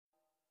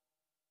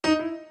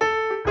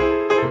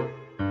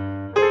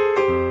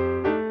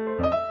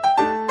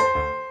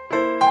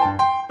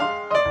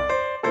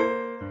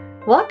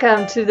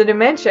Welcome to the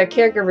Dementia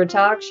Caregiver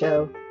Talk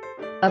Show,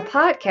 a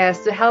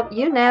podcast to help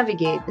you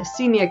navigate the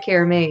senior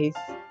care maze.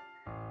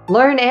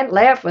 Learn and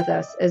laugh with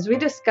us as we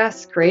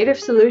discuss creative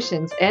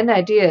solutions and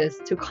ideas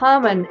to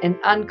common and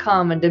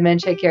uncommon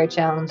dementia care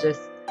challenges,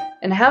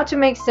 and how to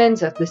make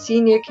sense of the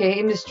senior care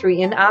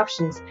industry and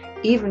options,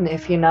 even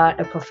if you're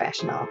not a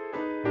professional.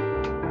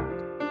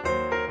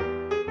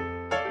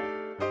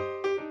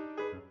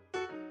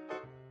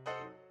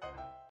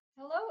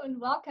 Hello and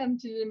welcome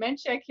to the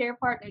Dementia Care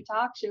Partner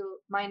Talk Show.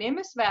 My name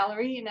is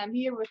Valerie and I'm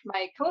here with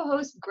my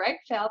co-host Greg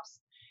Phelps,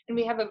 and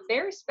we have a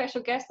very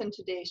special guest on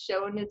today's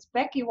show, and it's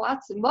Becky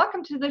Watson.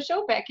 Welcome to the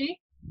show, Becky.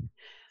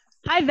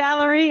 Hi,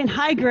 Valerie, and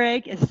hi,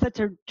 Greg. It's such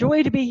a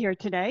joy to be here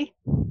today.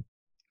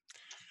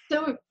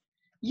 So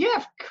you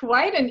have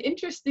quite an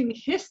interesting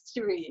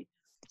history.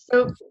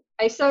 So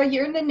I saw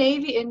you're in the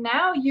Navy and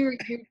now you're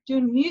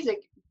doing music.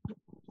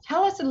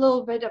 Tell us a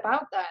little bit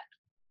about that.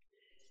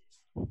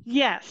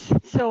 Yes,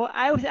 so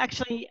I was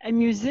actually a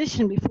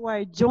musician before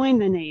I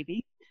joined the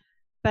Navy,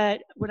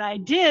 but what I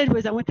did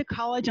was I went to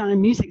college on a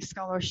music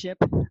scholarship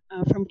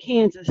from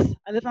Kansas.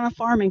 I lived on a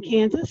farm in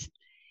Kansas,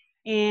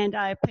 and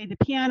I played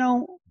the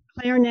piano,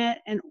 clarinet,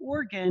 and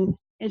organ.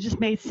 It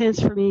just made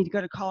sense for me to go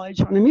to college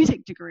on a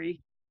music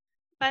degree.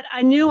 But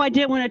I knew I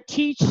didn't want to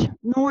teach,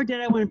 nor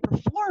did I want to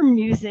perform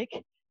music,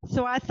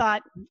 so I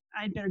thought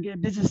I'd better get a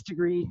business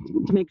degree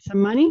to make some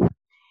money.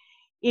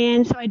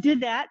 And so I did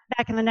that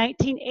back in the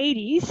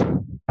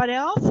 1980s, but I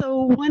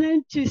also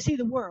wanted to see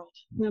the world,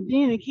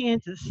 being in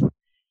Kansas.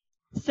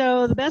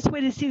 So the best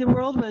way to see the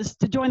world was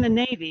to join the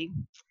Navy.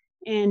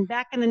 And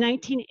back in the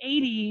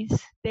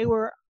 1980s, they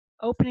were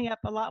opening up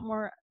a lot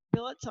more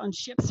billets on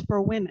ships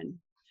for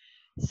women.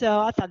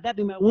 So I thought that'd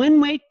be my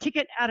one-way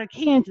ticket out of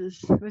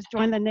Kansas, was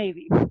join the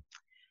Navy.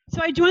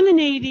 So I joined the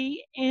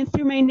Navy, and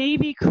through my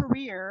Navy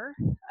career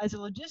as a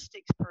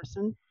logistics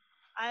person,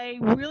 I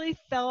really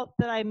felt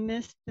that I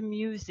missed the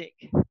music.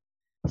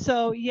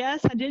 So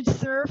yes, I did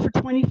serve for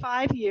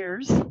 25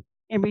 years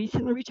and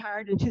recently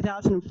retired in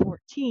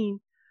 2014.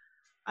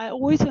 I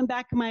always went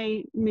back to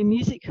my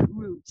music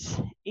roots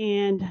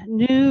and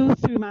knew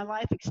through my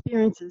life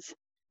experiences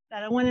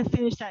that I wanted to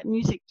finish that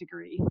music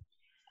degree.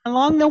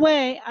 Along the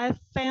way, I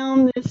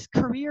found this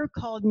career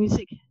called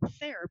music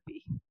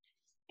therapy.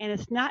 And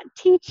it's not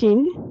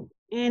teaching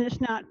and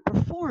it's not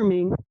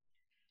performing,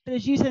 but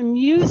it's using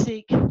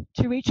music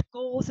to reach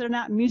goals that are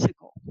not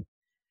musical.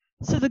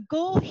 So the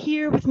goal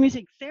here with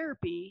music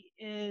therapy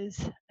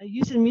is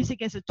using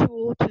music as a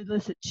tool to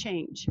elicit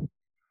change.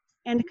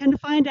 And to kind of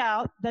find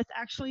out that's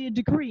actually a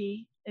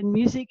degree in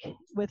music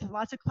with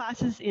lots of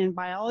classes in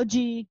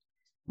biology,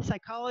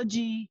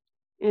 psychology,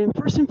 and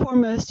first and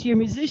foremost, you're a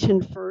musician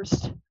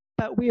first,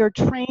 but we are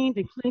trained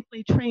and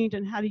clinically trained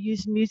on how to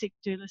use music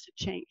to elicit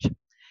change.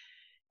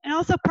 And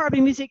also part of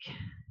a music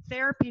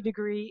therapy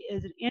degree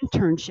is an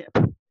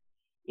internship.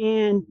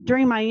 And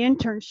during my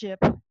internship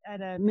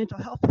at a mental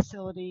health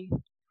facility,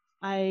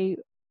 I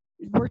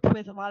worked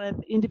with a lot of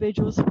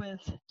individuals with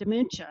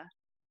dementia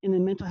in the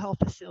mental health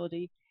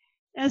facility,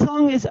 as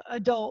long as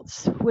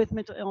adults with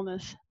mental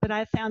illness. But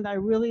I found I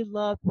really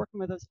loved working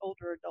with those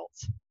older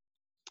adults.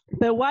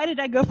 But why did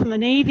I go from the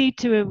Navy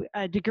to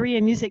a degree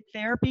in music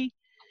therapy?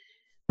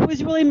 It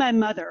was really my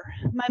mother.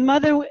 My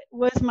mother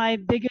was my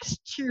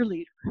biggest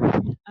cheerleader.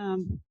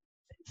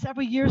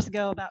 Several years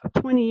ago, about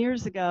 20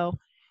 years ago,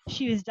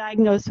 she was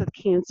diagnosed with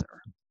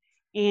cancer.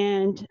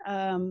 And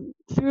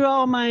through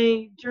all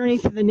my journey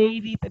through the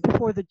Navy, but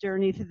before the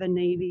journey through the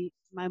Navy,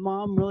 my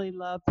mom really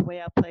loved the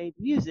way I played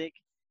music.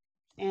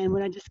 And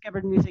when I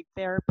discovered music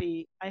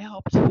therapy, I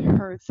helped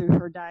her through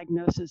her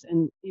diagnosis,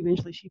 and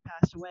eventually she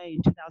passed away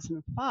in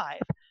 2005.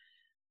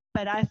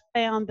 But I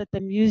found that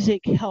the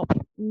music helped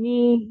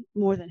me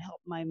more than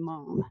helped my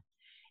mom.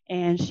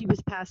 And she was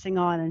passing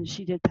on, and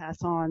she did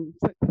pass on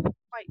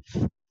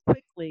quite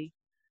quickly.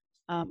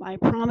 I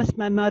promised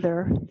my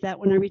mother that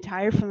when I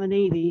retired from the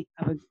Navy,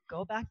 I would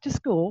go back to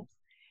school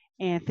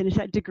and finish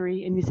that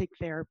degree in music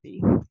therapy.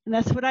 And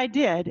that's what I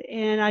did.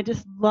 And I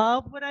just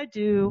love what I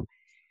do.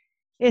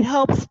 It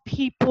helps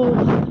people,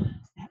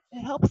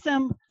 it helps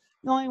them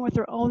not only with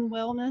their own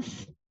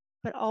wellness,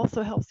 but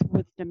also helps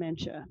with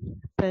dementia.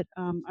 But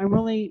I'm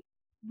really,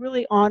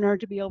 really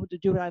honored to be able to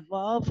do what I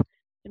love,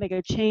 to make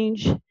a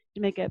change, to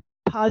make a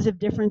positive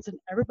difference in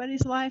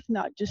everybody's life,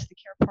 not just the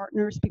care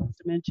partners, people with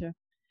dementia.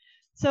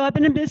 So I've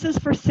been in business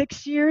for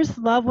 6 years,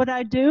 love what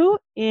I do,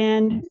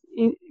 and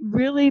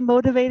really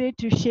motivated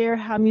to share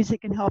how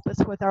music can help us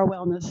with our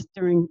wellness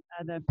during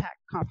the PAC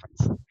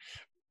conference.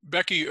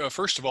 Becky,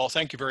 first of all,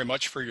 thank you very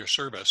much for your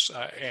service,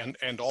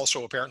 and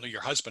also apparently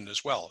your husband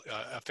as well,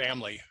 a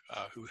family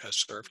who has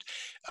served.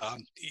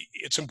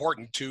 It's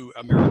important to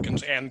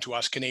Americans and to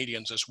us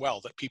Canadians as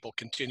well that people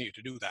continue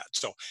to do that.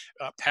 So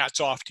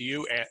hats off to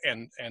you,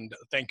 and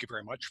thank you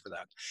very much for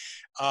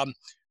that.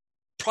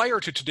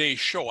 Prior to today's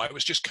show, I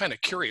was just kind of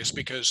curious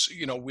because,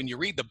 when you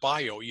read the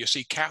bio, you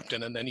see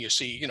captain, and then you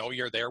see,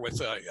 you're there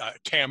with a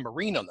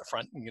tambourine on the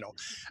front.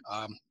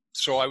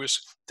 So I was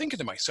thinking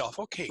to myself,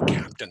 okay,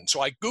 Captain.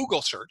 So I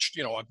Google searched,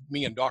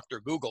 me and Dr.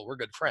 Google, we're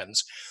good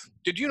friends.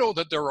 Did you know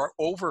that there are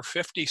over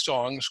 50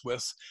 songs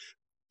with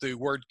the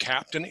word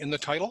Captain in the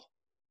title?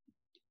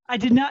 I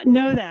did not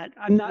know that.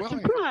 I'm not Well,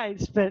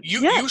 surprised, but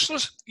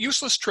yes.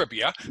 useless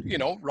trivia.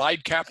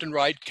 Ride, Captain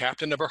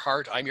of her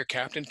heart. I'm your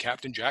captain,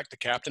 Captain Jack, the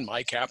captain,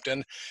 my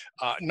captain.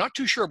 Not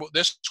too sure about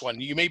this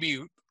one.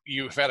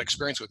 You've had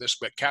experience with this,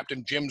 but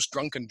Captain Jim's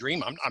Drunken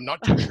Dream. I'm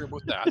not too sure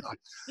about that.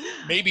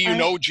 Maybe you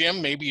know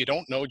Jim, maybe you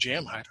don't know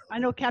Jim. I don't know. I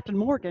know Captain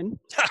Morgan.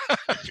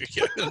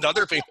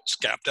 Another famous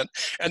captain.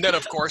 And then,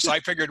 of course, I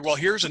figured, well,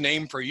 here's a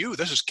name for you.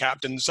 This is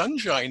Captain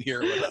Sunshine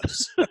here with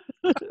us.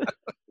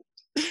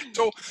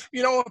 So,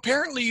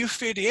 apparently you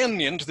fit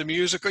into the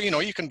musical,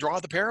 you can draw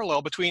the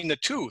parallel between the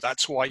two.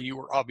 That's why you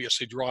were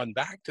obviously drawn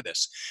back to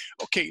this.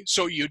 Okay,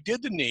 so you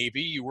did the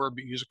Navy, you were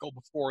musical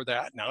before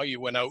that. Now you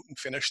went out and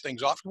finished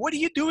things off. What are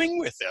you doing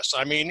with this?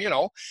 I mean,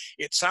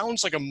 it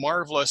sounds like a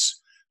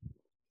marvelous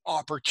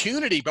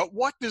opportunity, but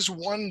what does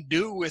one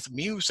do with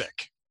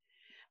music?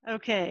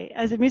 Okay,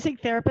 as a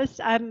music therapist,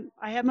 I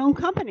have my own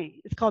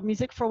company. It's called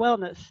Music for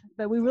Wellness,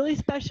 but we really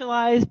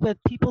specialize with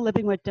people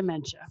living with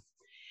dementia.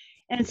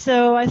 And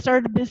so I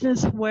started a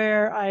business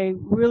where I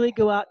really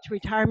go out to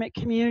retirement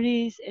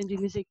communities and do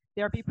music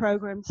therapy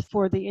programs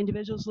for the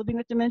individuals living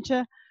with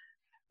dementia.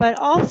 But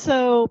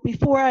also,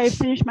 before I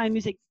finished my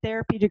music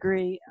therapy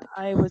degree,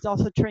 I was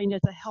also trained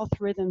as a health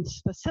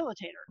rhythms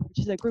facilitator, which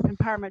is a group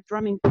empowerment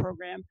drumming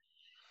program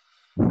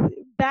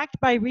backed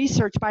by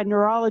research by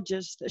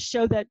neurologists that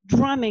show that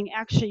drumming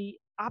actually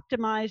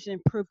optimized and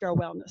improved our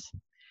wellness.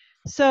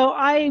 So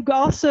I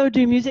also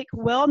do music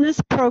wellness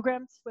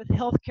programs with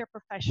healthcare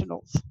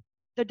professionals,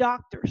 the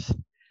doctors,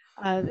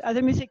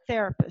 other music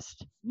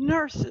therapists,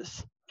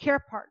 nurses,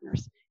 care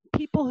partners,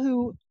 people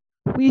who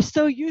we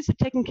so used to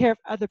taking care of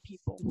other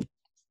people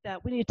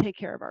that we need to take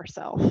care of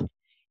ourselves.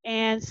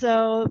 And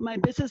so my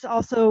business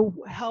also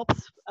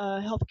helps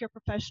healthcare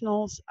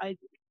professionals. I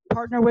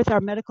partner with our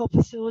medical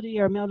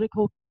facility, our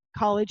medical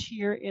college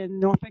here in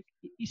Norfolk,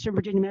 Eastern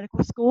Virginia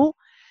Medical School.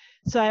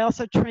 So I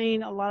also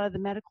train a lot of the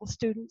medical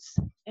students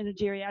in the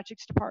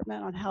geriatrics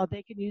department on how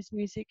they can use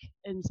music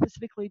and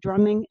specifically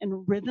drumming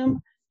and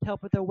rhythm to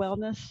help with their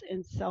wellness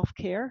and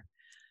self-care.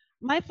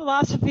 My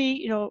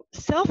philosophy,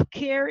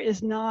 self-care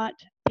is not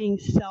being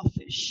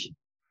selfish.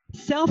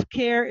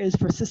 Self-care is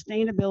for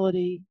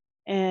sustainability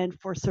and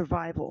for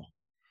survival,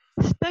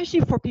 especially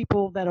for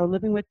people that are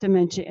living with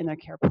dementia and their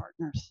care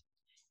partners.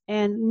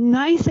 And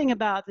nice thing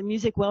about the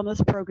music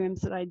wellness programs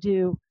that I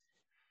do,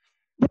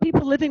 the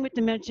people living with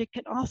dementia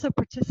can also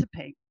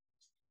participate.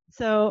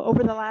 So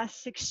over the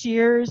last 6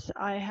 years,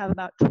 I have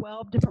about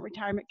 12 different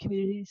retirement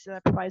communities that I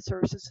provide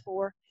services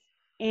for,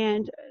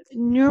 and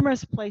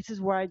numerous places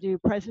where I do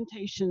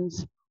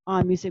presentations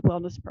on music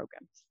wellness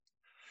programs.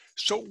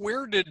 So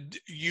where did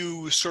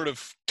you sort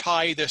of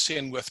tie this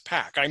in with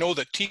PAC? I know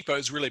that TIPA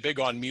is really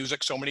big on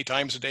music so many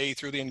times a day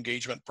through the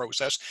engagement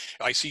process.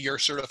 I see you're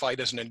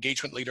certified as an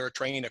engagement leader, a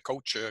trainer, a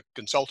coach, a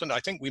consultant. I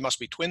think we must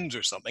be twins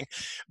or something,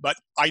 but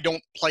I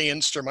don't play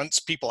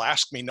instruments. People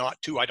ask me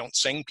not to. I don't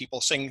sing.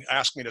 People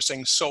ask me to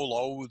sing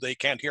solo. They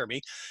can't hear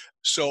me.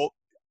 So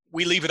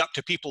we leave it up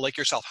to people like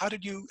yourself. How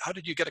did you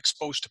get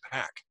exposed to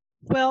PAC?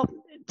 Well,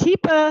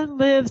 TIPA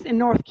lives in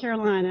North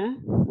Carolina,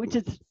 which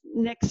is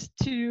next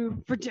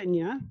to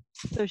Virginia.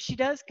 So she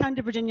does come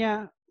to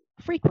Virginia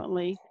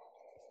frequently.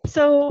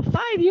 So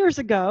 5 years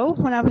ago,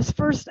 when I was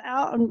first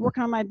out and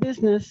working on my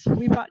business,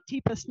 we brought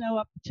TIPA Snow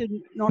up to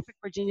Norfolk,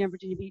 Virginia,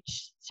 Virginia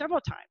Beach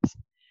several times.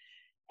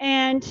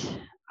 And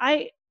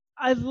I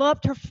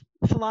loved her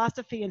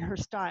philosophy and her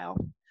style.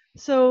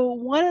 So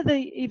one of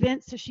the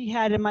events that she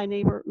had in my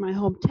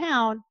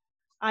hometown,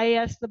 I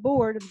asked the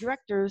board of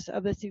directors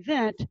of this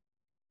event,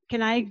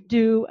 can I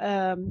do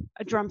a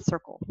drum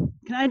circle?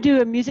 Can I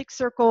do a music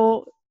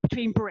circle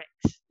between breaks,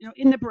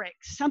 in the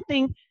breaks,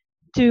 something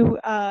to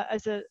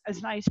as an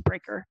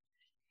icebreaker?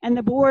 And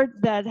the board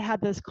that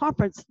had this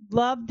conference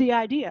loved the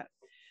idea.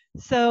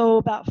 So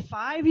about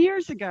 5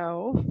 years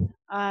ago,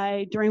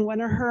 during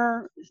one of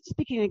her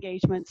speaking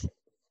engagements,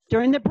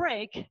 during the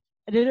break,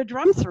 I did a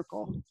drum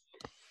circle.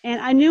 And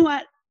I knew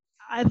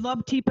I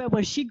loved TIPA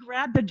when she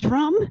grabbed the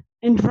drum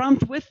and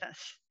drummed with us.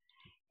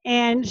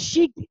 And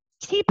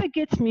TIPA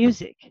gets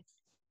music.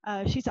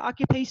 She's an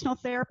occupational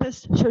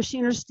therapist, so she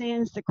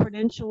understands the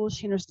credentials,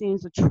 she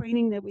understands the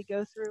training that we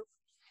go through.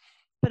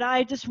 But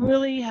I just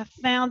really have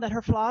found that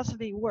her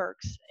philosophy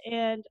works.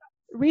 And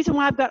the reason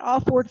why I've got all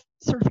 4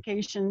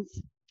 certifications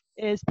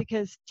is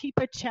because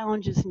TIPA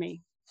challenges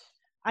me.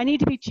 I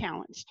need to be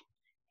challenged.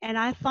 And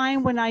I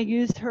find when I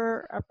use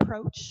her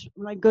approach,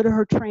 when I go to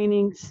her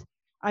trainings,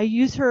 I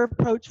use her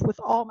approach with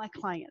all my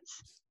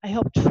clients. I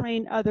help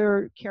train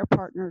other care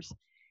partners.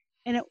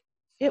 And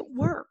it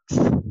works.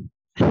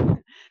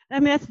 I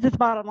mean, that's the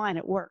bottom line.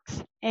 It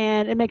works.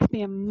 And it makes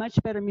me a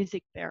much better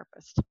music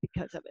therapist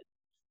because of it.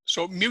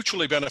 So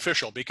mutually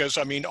beneficial, because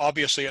I mean,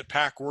 obviously at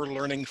PAC, we're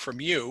learning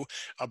from you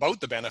about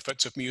the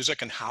benefits of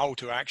music and how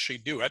to actually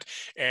do it.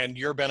 And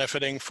you're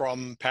benefiting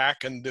from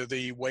PAC and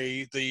the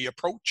way the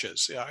approach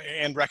is,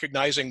 and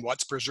recognizing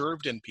what's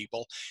preserved in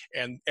people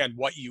and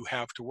what you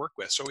have to work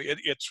with. So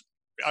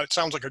it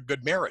sounds like a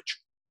good marriage.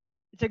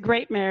 It's a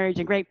great marriage,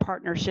 a great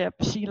partnership.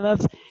 She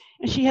loves,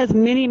 and she has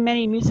many,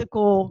 many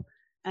musical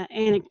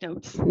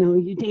anecdotes. You know,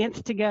 you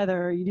dance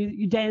together,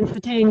 you dance the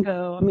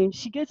tango. I mean,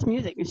 she gets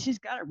music, and she's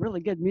got a really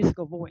good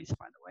musical voice,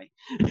 by the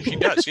way. She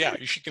does, yeah.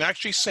 She can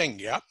actually sing,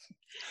 yeah.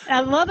 And I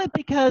love it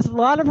because a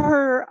lot of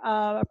her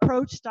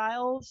approach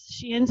styles,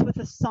 she ends with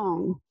a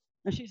song.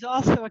 Now, she's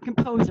also a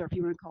composer, if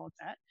you want to call it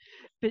that,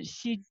 but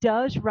she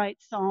does write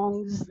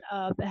songs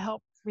that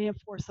help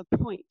reinforce a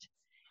point.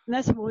 And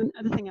that's one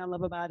other thing I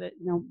love about it.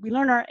 You know, we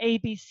learn our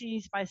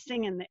ABCs by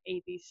singing the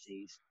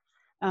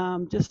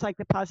ABCs, just like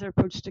the positive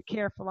approach to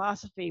care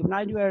philosophy. When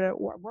I do a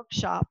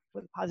workshop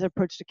with a positive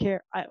approach to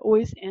care, I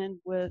always end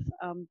with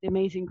the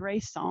Amazing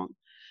Grace song,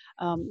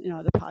 you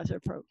know, the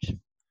positive approach.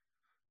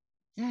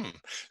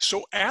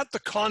 So at the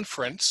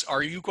conference,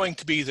 are you going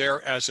to be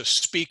there as a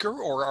speaker,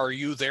 or are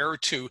you there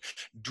to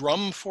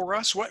drum for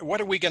us? What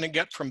are we going to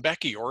get from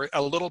Becky, or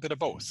a little bit of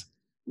both?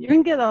 You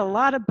can get a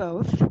lot of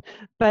both,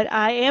 but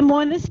I am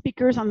one of the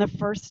speakers on the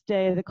first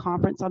day of the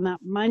conference on that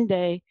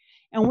Monday,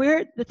 and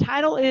the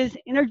title is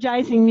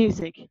Energizing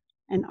Music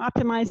and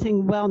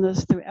Optimizing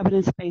Wellness Through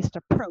Evidence-Based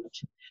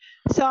Approach.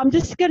 So I'm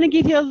just going to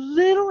give you a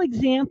little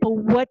example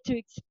what to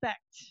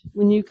expect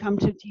when you come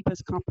to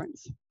TIPA's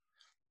conference.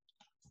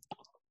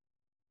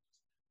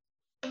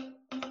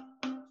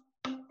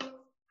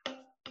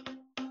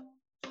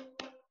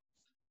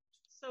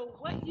 So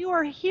what you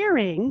are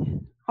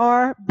hearing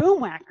are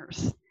boom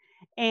whackers,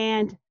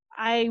 and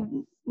I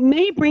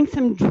may bring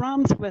some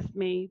drums with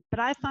me, but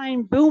I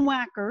find boom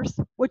whackers,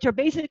 which are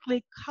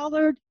basically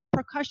colored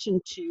percussion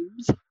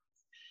tubes.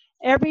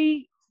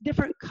 Every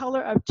different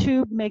color of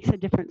tube makes a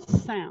different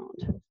sound.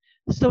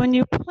 So when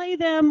you play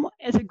them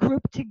as a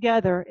group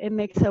together, it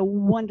makes a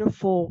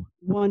wonderful,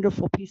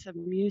 wonderful piece of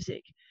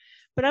music.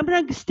 But I'm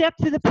going to step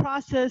through the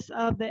process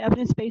of the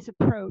evidence-based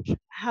approach,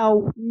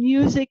 how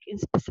music, and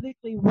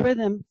specifically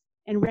rhythm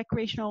and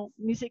recreational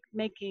music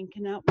making,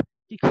 can help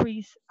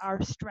decrease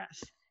our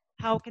stress,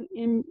 how it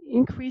can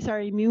increase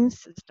our immune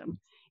system.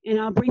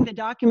 And I'll bring the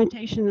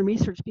documentation and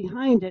research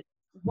behind it,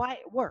 why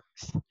it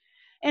works.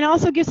 And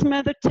also give some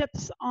other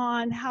tips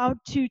on how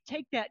to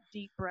take that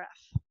deep breath,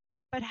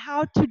 but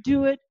how to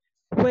do it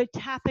with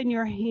tapping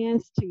your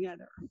hands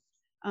together.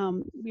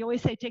 We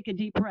always say take a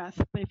deep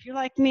breath, but if you're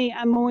like me,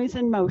 I'm always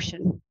in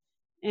motion.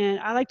 And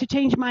I like to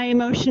change my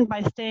emotion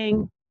by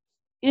staying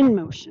in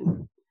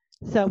motion.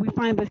 So we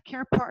find with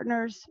care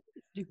partners,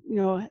 you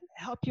know,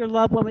 help your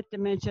loved one with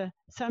dementia,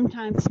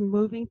 sometimes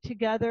moving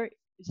together,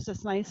 it's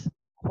just a nice,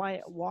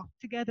 quiet walk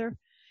together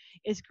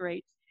is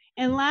great.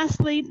 And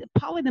lastly,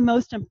 probably the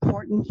most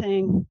important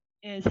thing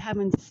is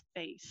having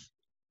space.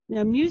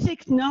 Now,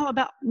 music's not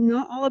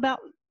all about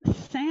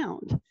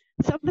sound.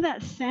 Some of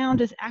that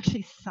sound is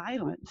actually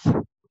silence.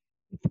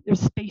 There's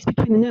space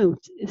between the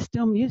notes. It's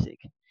still music.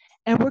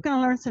 And we're going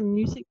to learn some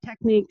music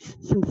techniques,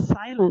 some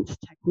silence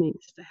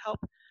techniques to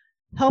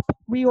help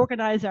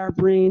reorganize our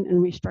brain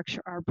and restructure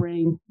our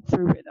brain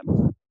through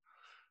rhythm.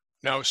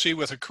 Now, see,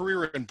 with a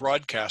career in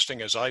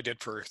broadcasting, as I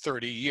did for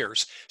 30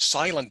 years,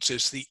 silence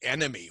is the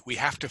enemy. We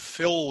have to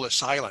fill the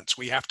silence.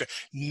 We have to,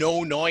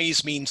 no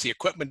noise means the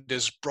equipment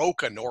is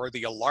broken or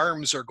the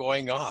alarms are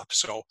going off.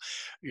 So,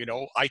 you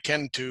know, I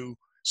tend to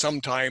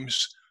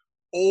sometimes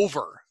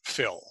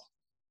overfill.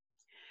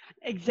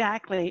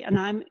 Exactly, and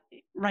I'm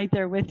right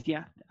there with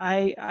you.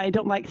 I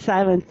don't like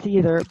silence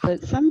either,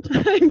 but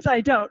sometimes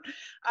I don't.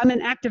 I'm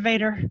an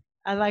activator.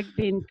 I like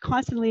being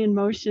constantly in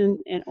motion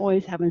and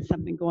always having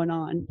something going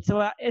on.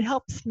 So it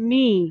helps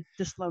me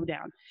to slow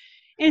down.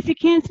 And if you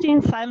can't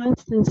stand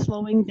silence, then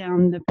slowing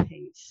down the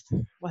pace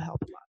will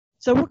help a lot.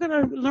 So we're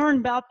going to learn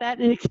about that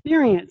and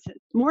experience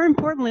it. More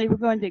importantly, we're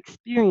going to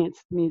experience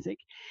music.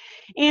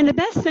 And the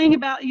best thing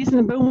about using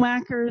the boom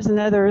whackers and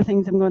other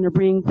things I'm going to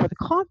bring for the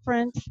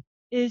conference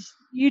is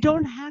you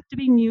don't have to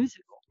be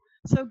musical.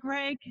 So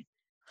Greg,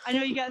 I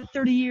know you got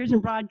 30 years in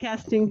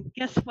broadcasting.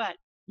 Guess what?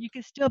 You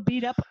can still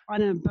beat up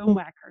on a boom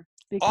whacker.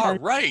 All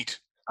right.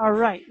 All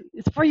right.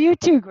 It's for you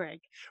too, Greg.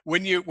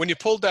 When you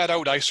pulled that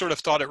out, I sort of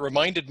thought it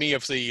reminded me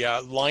of the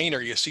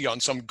liner you see on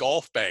some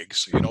golf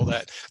bags, you know,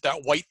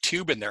 that white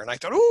tube in there. And I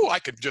thought, oh, I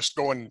could just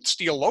go and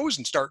steal those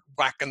and start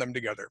whacking them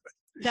together.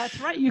 But that's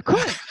right. You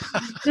could.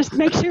 Just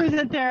make sure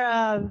that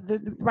they're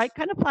the right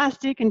kind of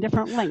plastic and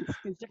different lengths,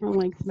 because different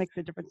lengths make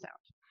the different sound.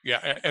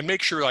 Yeah, and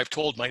make sure I've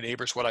told my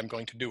neighbors what I'm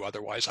going to do.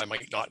 Otherwise, I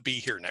might not be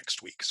here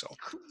next week. So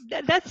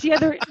that's the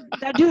other.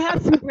 I do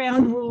have some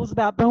ground rules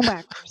about boom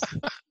whackers.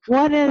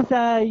 One is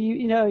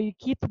you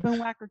keep the boom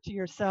whacker to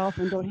yourself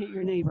and don't hit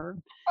your neighbor.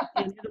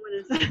 And the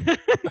other one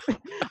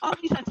is all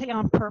these I say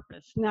on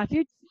purpose. Now, if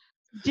you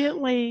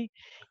gently,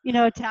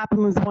 tap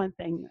them is one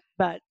thing,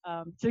 but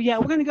so yeah,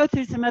 we're going to go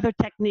through some other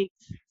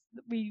techniques.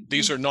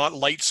 These are not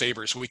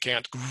lightsabers. We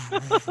can't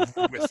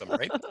with them,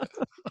 right?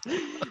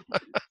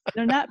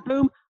 They're not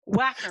boom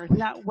whacker,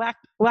 not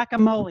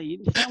whack-a-mole.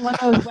 It's not one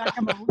of those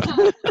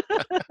whack-a-moles.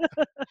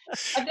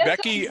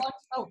 Becky,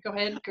 oh, go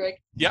ahead, Greg.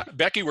 Yeah,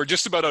 Becky, we're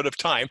just about out of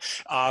time.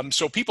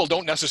 So people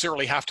don't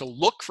necessarily have to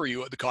look for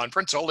you at the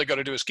conference. All they got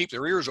to do is keep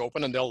their ears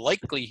open, and they'll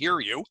likely hear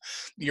you,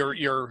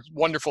 your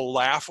wonderful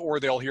laugh, or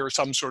they'll hear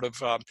some sort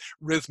of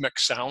rhythmic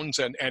sounds,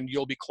 and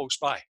you'll be close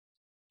by.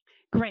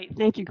 Great.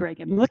 Thank you, Greg.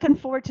 I'm looking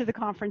forward to the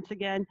conference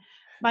again.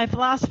 My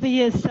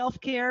philosophy is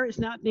self-care is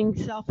not being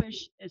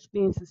selfish, it's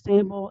being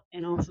sustainable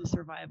and also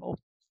survival.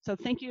 So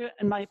thank you,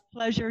 and my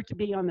pleasure to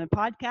be on the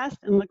podcast,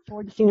 and look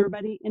forward to seeing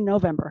everybody in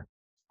November.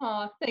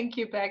 Oh, thank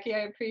you, Becky.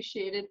 I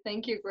appreciate it.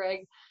 Thank you,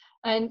 Greg.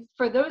 And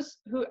for those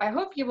who, I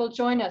hope you will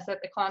join us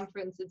at the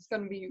conference. It's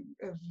going to be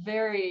a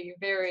very,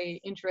 very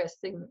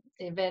interesting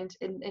event.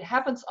 And it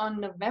happens on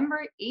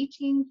November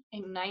 18th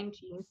and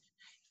 19th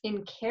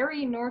in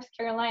Cary, North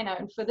Carolina.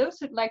 And for those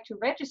who'd like to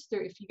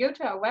register, if you go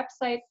to our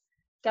website,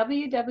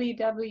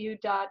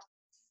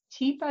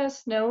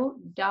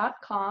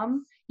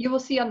 www.tipasnow.com, you will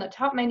see on the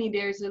top menu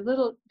there's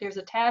a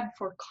tab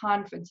for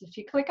conference. If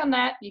you click on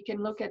that, you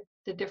can look at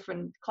the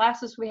different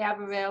classes we have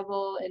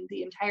available and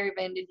the entire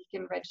event, and you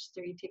can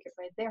register your ticket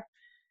right there.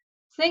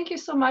 Thank you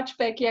so much,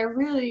 Becky. I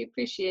really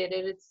appreciate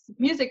it.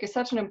 Music is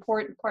such an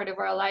important part of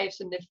our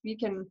lives, and if we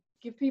can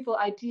give people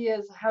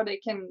ideas how they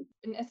can,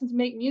 in essence,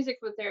 make music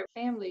with their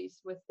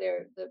families, with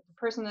the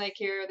person they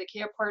care, the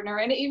care partner,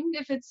 and even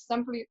if it's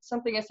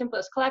something as simple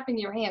as clapping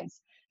your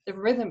hands, the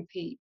rhythm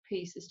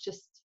piece is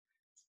just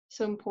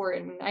so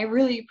important. I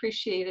really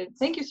appreciate it.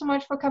 Thank you so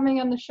much for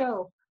coming on the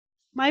show.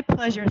 My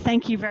pleasure.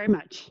 Thank you very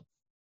much.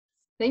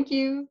 Thank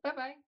you.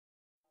 Bye-bye.